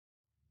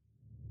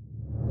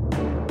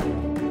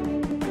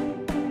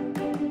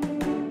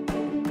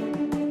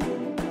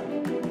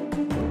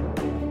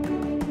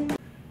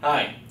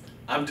Hi,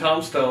 I'm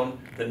Tom Stone,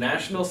 the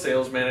National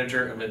Sales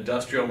Manager of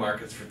Industrial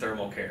Markets for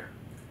Thermal Care.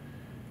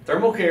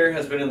 Thermal Care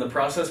has been in the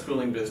process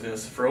cooling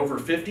business for over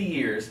 50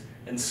 years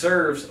and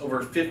serves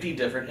over 50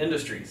 different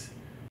industries.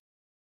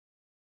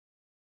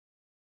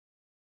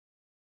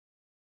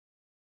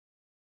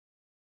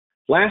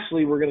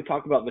 Lastly, we're going to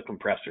talk about the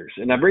compressors.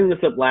 And I bring this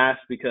up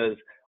last because,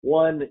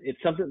 one, it's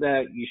something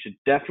that you should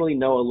definitely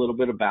know a little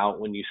bit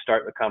about when you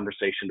start the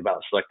conversation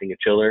about selecting a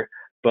chiller.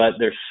 But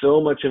there's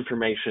so much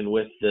information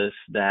with this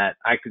that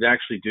I could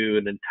actually do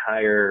an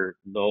entire,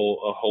 though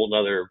a whole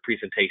nother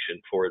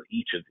presentation for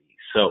each of these.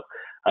 So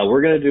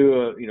we're going to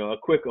do a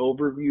quick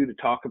overview to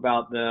talk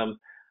about them,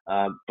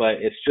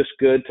 but it's just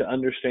good to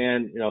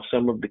understand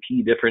some of the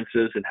key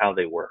differences and how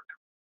they work.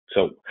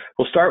 So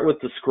we'll start with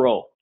the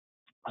scroll.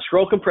 A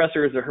scroll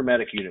compressor is a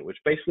hermetic unit, which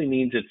basically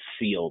means it's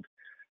sealed.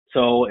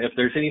 So if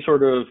there's any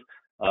sort of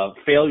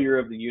failure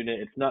of the unit,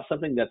 it's not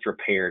something that's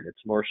repaired.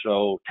 It's more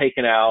so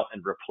taken out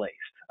and replaced.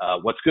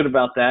 What's good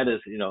about that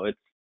is, it's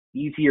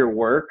easier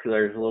work.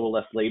 There's a little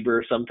less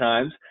labor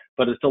sometimes,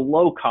 but it's a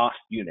low cost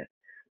unit.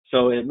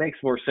 So it makes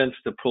more sense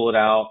to pull it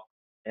out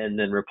and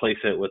then replace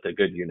it with a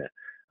good unit.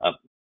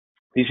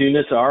 These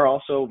units are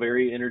also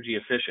very energy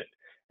efficient,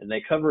 and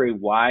they cover a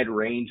wide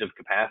range of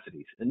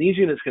capacities. And these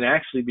units can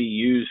actually be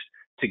used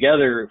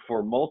together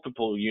for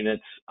multiple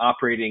units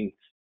operating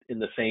in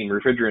the same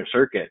refrigerant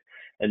circuit.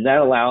 And that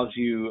allows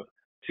you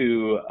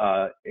to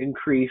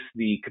increase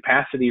the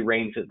capacity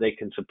range that they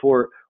can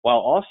support while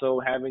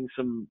also having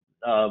some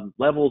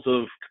levels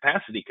of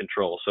capacity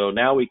control. So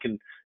now we can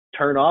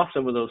turn off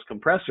some of those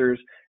compressors,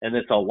 and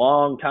it's a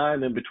long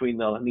time in between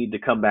they'll need to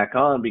come back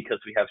on because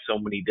we have so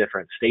many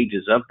different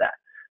stages of that.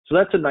 So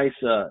that's a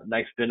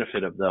nice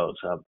benefit of those.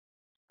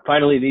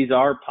 Finally, these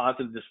are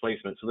positive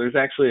displacement. So there's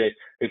actually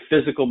a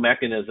physical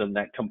mechanism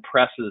that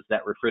compresses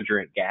that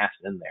refrigerant gas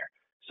in there.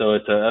 So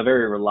it's a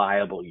very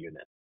reliable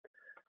unit.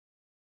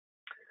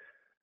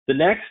 The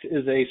next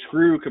is a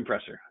screw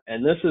compressor,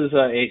 and this is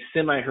a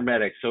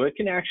semi-hermetic. So it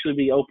can actually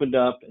be opened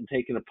up and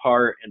taken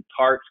apart, and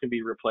parts can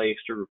be replaced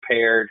or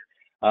repaired.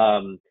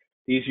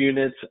 These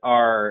units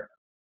are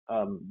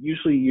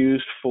usually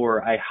used for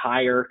a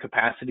higher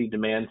capacity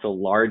demand, so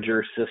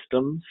larger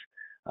systems.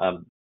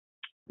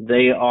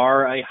 They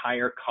are a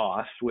higher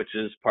cost, which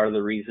is part of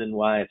the reason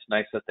why it's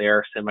nice that they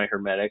are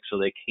semi-hermetic, so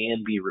they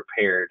can be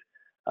repaired.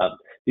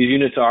 These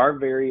units are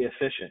very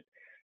efficient.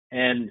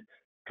 And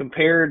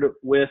compared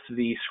with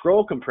the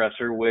scroll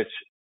compressor, which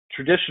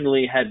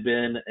traditionally had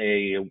been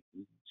a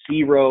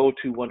 0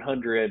 to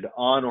 100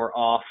 on or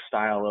off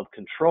style of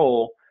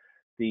control,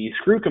 the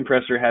screw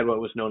compressor had what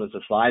was known as a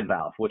slide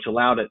valve, which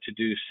allowed it to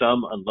do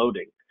some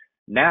unloading.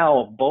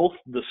 Now, both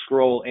the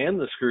scroll and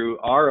the screw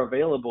are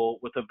available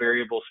with a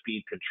variable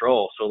speed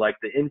control. So like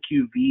the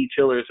NQV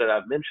chillers that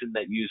I've mentioned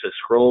that use a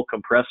scroll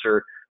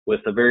compressor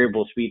with a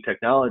variable speed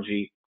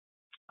technology,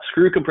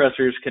 screw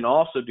compressors can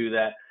also do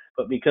that,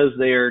 but because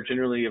they are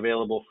generally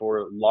available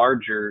for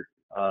larger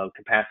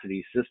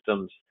capacity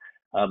systems,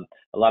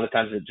 a lot of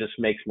times it just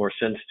makes more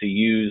sense to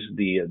use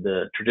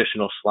the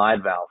traditional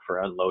slide valve for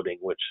unloading,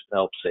 which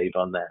helps save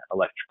on that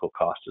electrical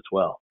cost as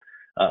well.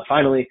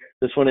 Finally,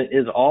 this one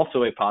is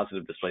also a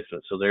positive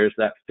displacement. So there's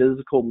that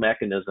physical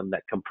mechanism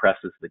that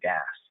compresses the gas.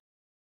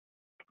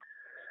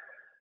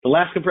 The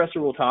last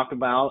compressor we'll talk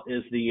about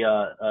is the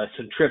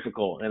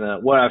centrifugal.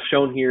 And what I've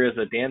shown here is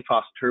a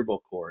Danfoss turbo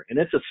core. And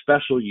it's a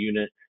special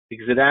unit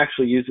because it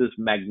actually uses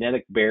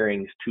magnetic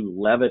bearings to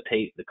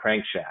levitate the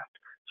crankshaft.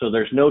 So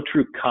there's no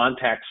true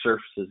contact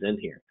surfaces in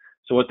here.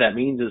 So what that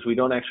means is we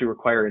don't actually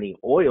require any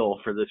oil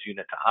for this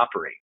unit to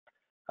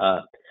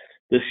operate.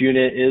 This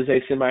unit is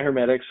a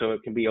semi-hermetic, so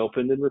it can be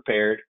opened and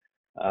repaired.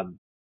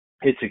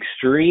 It's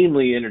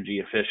extremely energy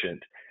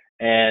efficient,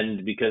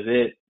 and because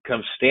it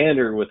comes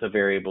standard with a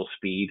variable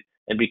speed,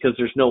 and because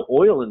there's no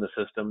oil in the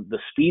system, the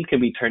speed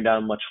can be turned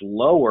down much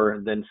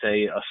lower than,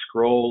 say, a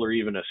scroll or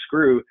even a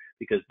screw,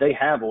 because they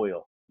have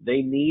oil.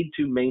 They need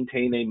to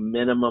maintain a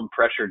minimum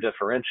pressure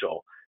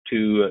differential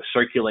to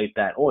circulate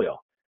that oil.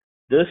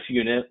 This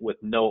unit with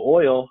no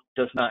oil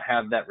does not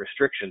have that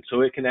restriction,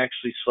 so it can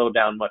actually slow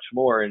down much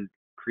more and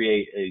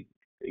create a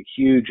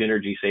huge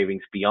energy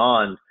savings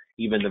beyond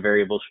even the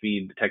variable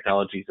speed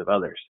technologies of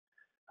others.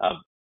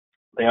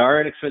 They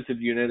are an expensive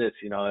unit. It's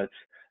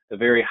a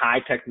very high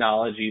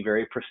technology,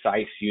 very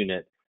precise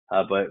unit,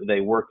 but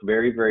they work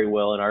very, very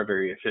well and are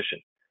very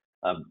efficient.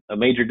 A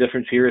major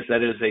difference here is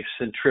that it is a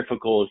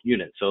centrifugal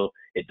unit, so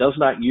it does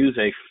not use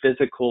a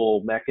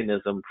physical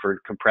mechanism for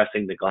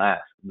compressing the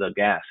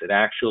gas. It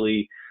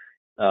actually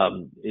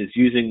is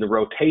using the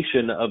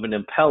rotation of an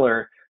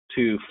impeller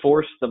to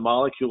force the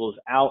molecules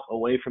out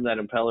away from that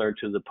impeller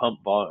to the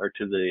or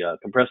to the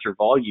compressor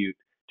volute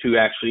to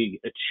actually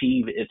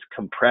achieve its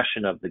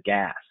compression of the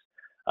gas.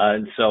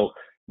 And so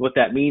what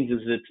that means is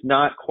it's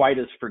not quite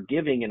as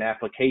forgiving in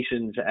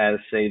applications as,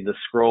 say, the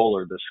scroll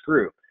or the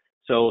screw.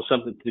 So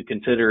something to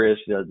consider is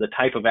the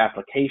type of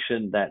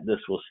application that this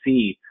will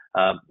see,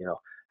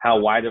 how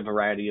wide a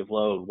variety of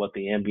load, what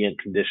the ambient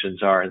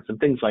conditions are, and some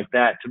things like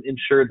that to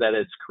ensure that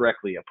it's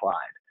correctly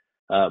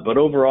applied. But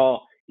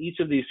overall, each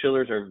of these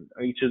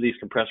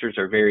compressors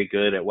are very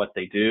good at what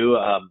they do.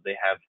 They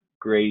have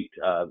great,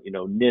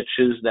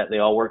 niches that they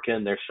all work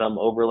in. There's some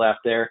overlap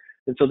there.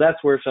 And so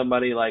that's where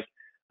somebody like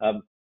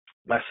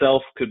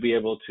myself could be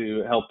able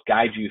to help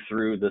guide you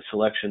through the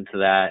selection to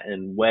that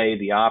and weigh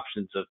the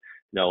options of,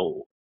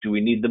 do we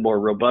need the more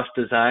robust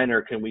design,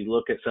 or can we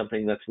look at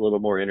something that's a little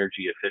more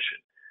energy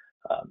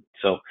efficient?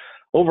 So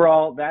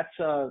overall,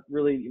 that's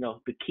really,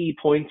 the key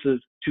points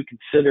to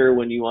consider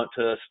when you want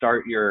to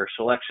start your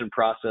selection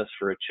process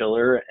for a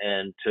chiller,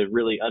 and to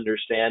really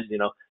understand,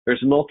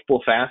 there's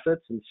multiple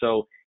facets. And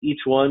so each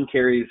one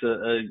carries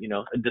a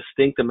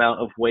distinct amount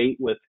of weight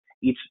with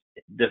each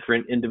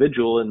different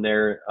individual in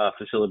their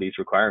facility's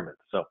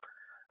requirements. So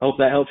I hope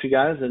that helps you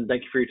guys, and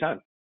thank you for your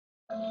time.